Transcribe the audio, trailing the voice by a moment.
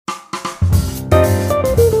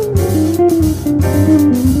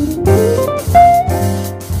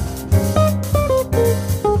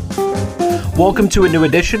Welcome to a new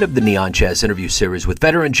edition of the Neon Jazz interview series with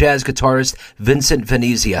veteran jazz guitarist Vincent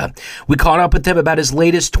Venezia. We caught up with him about his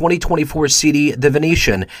latest 2024 CD, The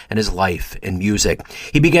Venetian, and his life in music.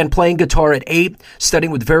 He began playing guitar at 8,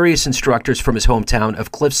 studying with various instructors from his hometown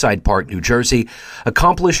of Cliffside Park, New Jersey.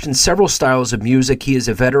 Accomplished in several styles of music, he is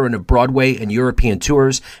a veteran of Broadway and European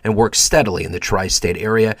tours and works steadily in the tri-state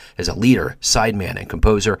area as a leader, sideman, and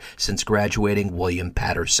composer since graduating William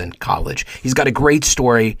Patterson College. He's got a great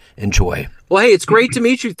story. Enjoy. Well, hey, it's great to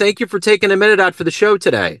meet you. Thank you for taking a minute out for the show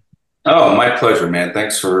today. Oh, my pleasure, man.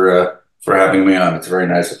 Thanks for having me on. It's very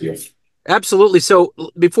nice of you. Absolutely. So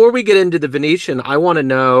before we get into the Venetian, I want to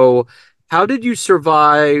know, how did you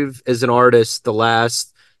survive as an artist the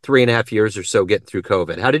last 3.5 years or so getting through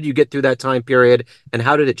COVID? How did you get through that time period, and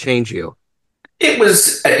how did it change you? It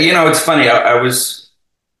was, it's funny. I was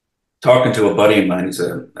talking to a buddy of mine. He's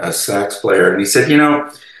a sax player, and he said,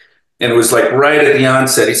 and it was like right at the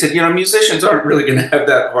onset, he said, musicians aren't really going to have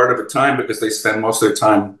that hard of a time because they spend most of their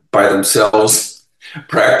time by themselves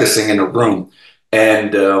practicing in a room.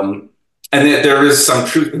 And there is some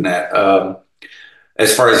truth in that.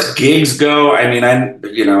 As far as gigs go, I mean, I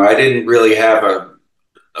didn't really have a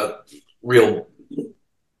real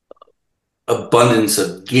abundance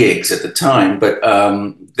of gigs at the time, but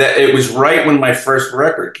that it was right when my first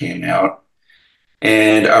record came out,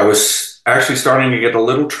 and I was actually starting to get a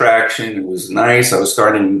little traction. It was nice. I was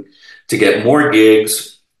starting to get more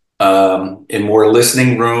gigs in more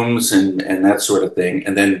listening rooms and that sort of thing.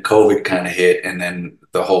 And then COVID kind of hit, and then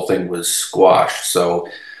the whole thing was squashed. So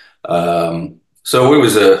so it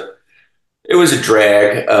was a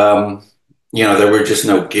drag. There were just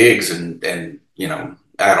no gigs and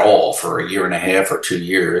at all for a year and a half or 2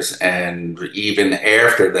 years. And even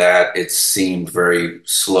after that, it seemed very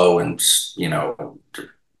slow and,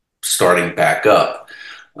 starting back up.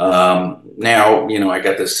 Now, I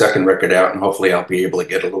got this second record out, and hopefully I'll be able to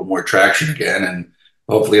get a little more traction again. And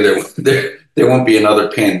hopefully there won't be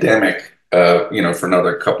another pandemic, for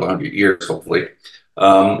another couple of 100 years, hopefully.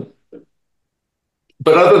 But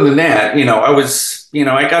other than that,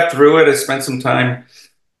 I got through it. I spent some time,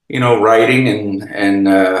 writing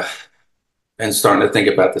and starting to think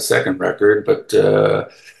about the second record. But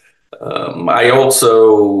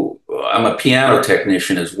I'm a piano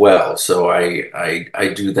technician as well, so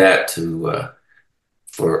I do that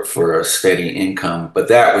for a steady income. But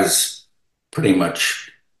that was pretty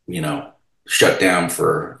much shut down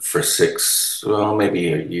for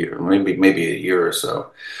maybe a year or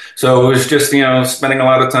so. So it was just spending a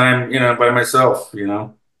lot of time by myself.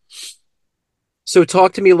 So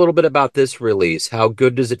talk to me a little bit about this release. How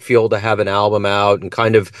good does it feel to have an album out, and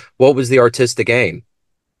kind of what was the artistic aim?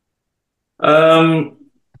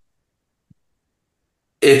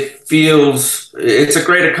 It's a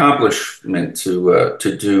great accomplishment to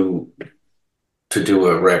do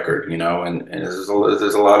a record, and there's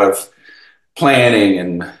a lot of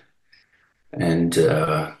planning and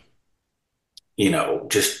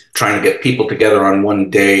just trying to get people together on one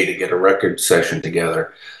day to get a record session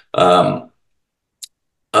together.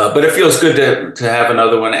 But it feels good to have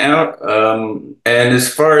another one out. And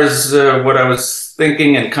as far as what I was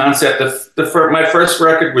thinking and concept, my first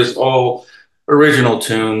record was all original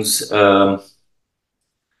tunes that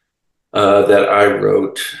I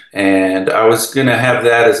wrote, and I was going to have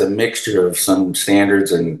that as a mixture of some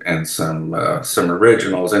standards and some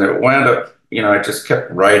originals. And it wound up, I just kept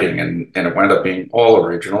writing, and it wound up being all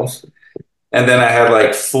originals. And then I had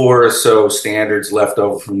like 4 or so standards left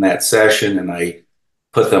over from that session, and I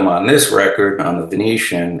put them on this record, on the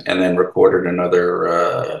Venetian, and then recorded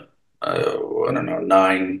another, I don't know,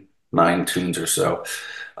 nine tunes or so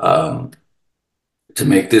to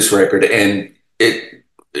make this record. And it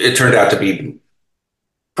turned out to be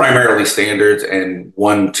primarily standards and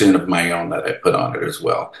 1 tune of my own that I put on it as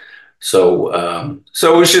well. So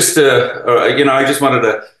so it was just, I just wanted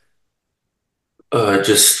to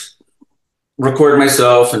just record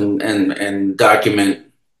myself and document,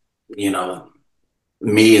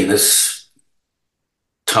 me in this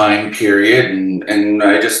time period, and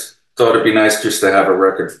I just thought it'd be nice just to have a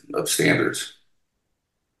record of standards.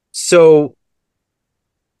 So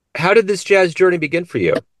how did this jazz journey begin for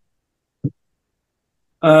you?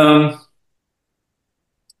 Well,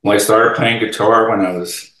 I started playing guitar when I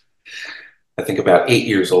was, I think, about 8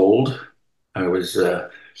 years old. I was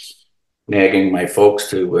nagging my folks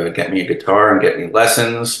to get me a guitar and get me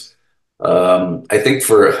lessons. I think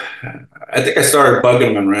I started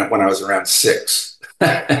bugging them when I was around 6.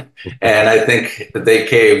 And I think that they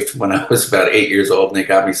caved when I was about 8 years old, and they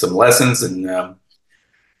got me some lessons. And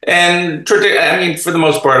I mean, for the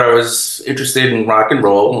most part, I was interested in rock and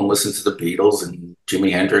roll and listened to the Beatles and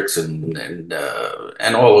Jimi Hendrix and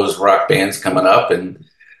all those rock bands coming up.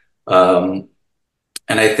 Um,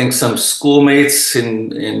 and I think some schoolmates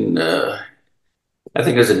in I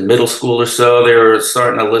think it was in middle school or so, they were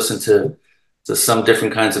starting to listen to some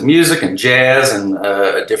different kinds of music and jazz and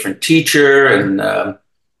a different teacher and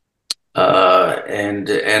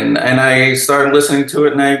I started listening to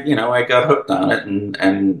it and I got hooked on it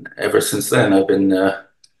and ever since then I've been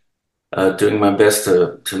doing my best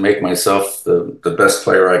to make myself the best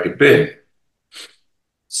player I could be.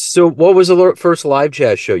 So, what was the first live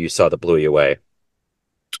jazz show you saw that blew you away?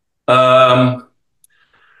 Um,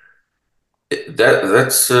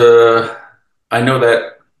 that's I know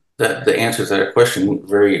that the answer to that question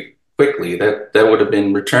very quickly. That would have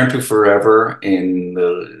been Return to Forever in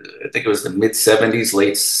I think it was the mid '70s,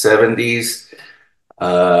 late '70s.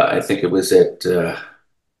 I think it was at I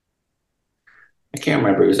can't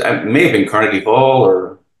remember. It may have been Carnegie Hall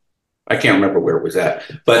or I can't remember where it was at.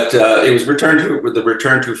 But it was Return to with the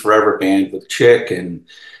Return to Forever band with Chick and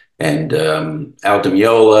Al Di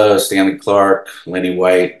Meola, Stanley Clarke, Lenny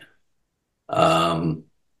White. Um,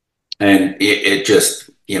 and it just,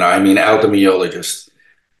 I mean, Al Di Meola just,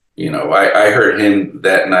 I heard him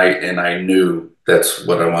that night and I knew that's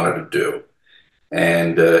what I wanted to do.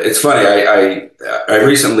 And it's funny, I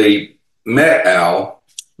recently met Al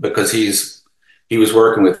because he was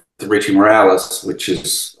working with Richie Morales, who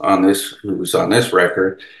was on this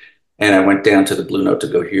record, and I went down to the Blue Note to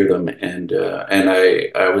go hear them, and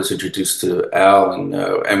I was introduced to Al,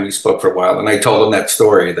 and we spoke for a while, and I told him that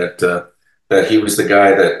story that he was the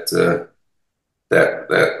guy that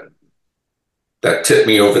that tipped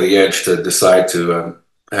me over the edge to decide to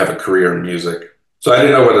have a career in music. So I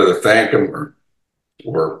didn't know whether to thank him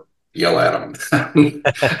or yell at him.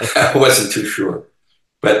 I wasn't too sure,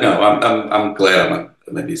 but no, I'm glad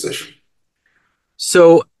I'm a musician.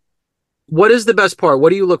 So, what is the best part? What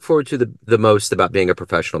do you look forward to the most about being a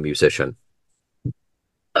professional musician?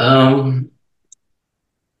 Um,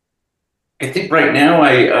 I think right now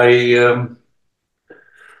I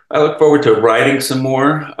look forward to writing some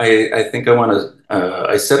more. I think I want to.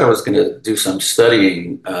 I said I was going to do some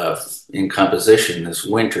studying in composition this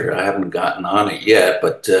winter. I haven't gotten on it yet,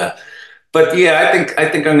 but yeah, I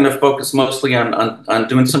think I'm going to focus mostly on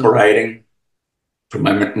doing some writing for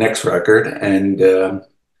my next record, and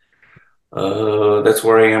that's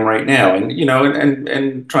where I am right now. And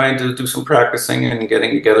and trying to do some practicing and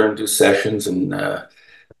getting together and do sessions and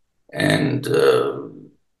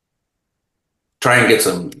try and get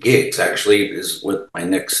some gigs. Actually, is what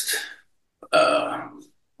uh,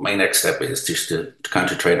 my next step is, just to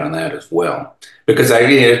concentrate on that as well. Because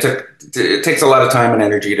it takes a lot of time and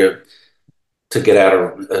energy to get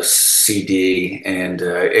out a CD, and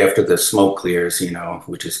after the smoke clears,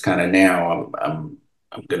 which is kind of now, I'm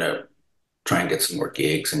gonna try and get some more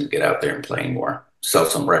gigs and get out there and playing more, sell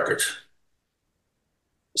some records.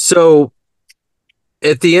 So,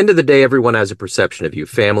 at the end of the day, everyone has a perception of you,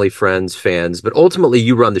 family, friends, fans, but ultimately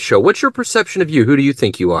you run the show. What's your perception of you? Who do you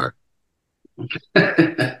think you are? Who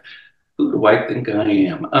do I think I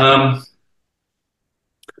am?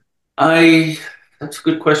 I That's a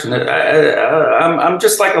good question. I'm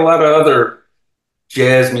just like a lot of other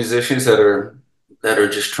jazz musicians that are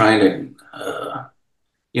just trying to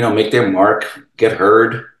make their mark, get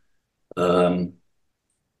heard, um,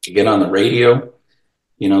 get on the radio,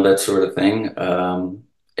 that sort of thing.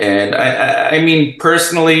 And I mean,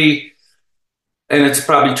 personally, and it's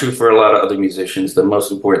probably true for a lot of other musicians, the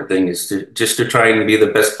most important thing is to try and be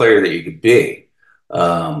the best player that you could be.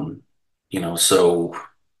 Um,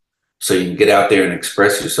 so you can get out there and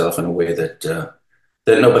express yourself in a way that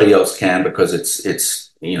nobody else can, because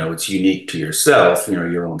it's unique to yourself,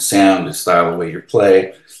 your own sound, the style, the way you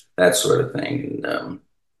play, that sort of thing. And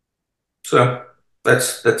so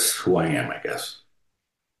that's who I am, I guess.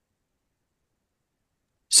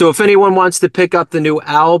 So if anyone wants to pick up the new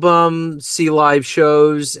album, see live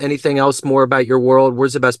shows, anything else more about your world,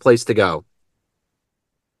 where's the best place to go?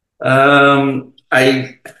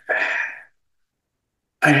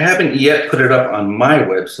 I haven't yet put it up on my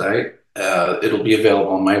website. It'll be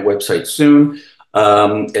available on my website soon.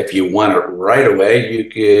 If you want it right away, you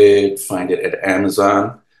could find it at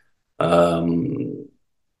Amazon, um,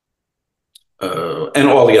 and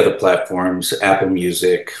all the other platforms, Apple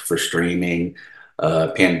Music for streaming,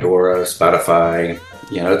 Pandora, Spotify.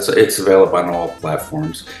 It's available on all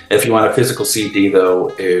platforms. If you want a physical CD,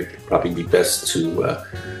 though, it'd probably be best to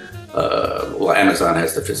well, Amazon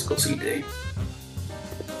has the physical CD.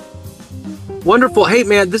 Wonderful. Hey,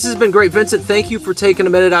 man, this has been great. Vincent, thank you for taking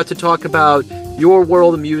a minute out to talk about your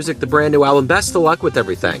world of music, the brand new album. Best of luck with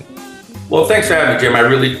everything. Well, thanks for having me, Jim. I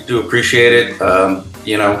really do appreciate it.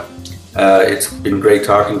 It's been great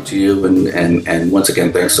talking to you, and once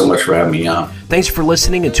again, thanks so much for having me on. Thanks for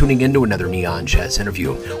listening and tuning into another Neon Jazz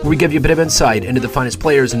interview, where we give you a bit of insight into the finest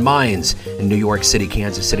players and minds in New York City,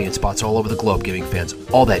 Kansas City, and spots all over the globe, giving fans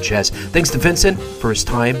all that jazz. Thanks to Vincent for his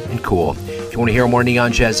time and cool. If you want to hear more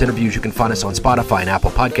Neon Jazz interviews, you can find us on Spotify and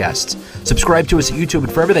Apple Podcasts. Subscribe to us at YouTube,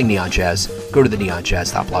 and for everything Neon Jazz, go to the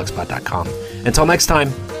neonjazz.blogspot.com. Until next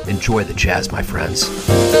time, enjoy the jazz, my friends.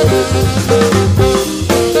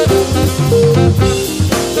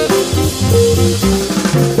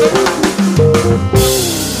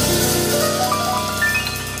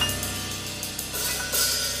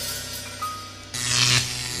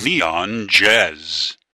 Neon Jazz.